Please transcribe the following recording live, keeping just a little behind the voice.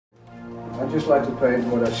I just like to paint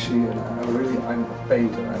what I see, and I'm a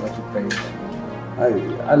painter. I like to paint.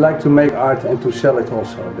 I like to make art and to sell it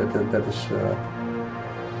also. That is.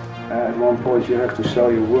 At one point you have to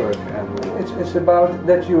sell your work, and it's about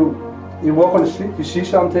that you walk on the street, you see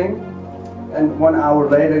something, and 1 hour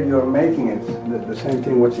later you're making it. The same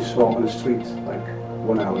thing what you saw on the street like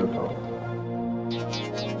 1 hour ago.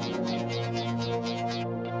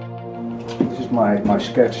 This is my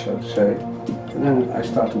sketch, so to say, and then I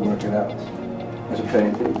start to work it out as a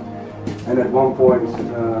painting. And at one point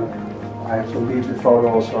I have to leave the photo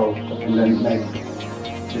also, and then make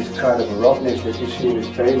this kind of roughness that you see in this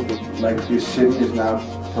painting. Like this scene is now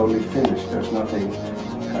totally finished. There's nothing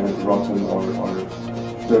kind of rotten or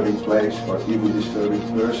disturbing place or even disturbing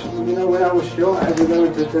person. You know, when I was young, I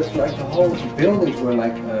remember that like the whole buildings were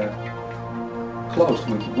like closed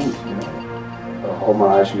with wood, you know. A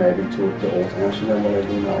homage maybe to the old Amsterdam when I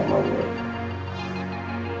do now my work.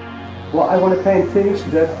 Well, I want to paint things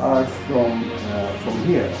that are from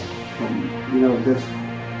here. You know, that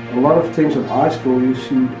a lot of things at art school you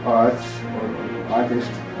see art or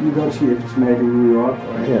artists, you don't see if it's made in New York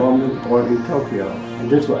or in London or in Tokyo. And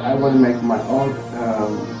that's why I want to make my own,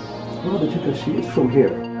 well, that you can see it from here.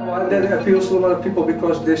 Well, that appeals to a lot of people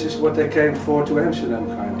because this is what they came for to Amsterdam,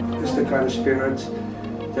 kind of. It's the kind of spirit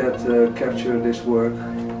that captured this work,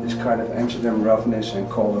 this kind of Amsterdam roughness and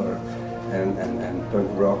color and punk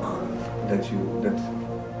rock that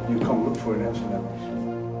you come look for in Amsterdam.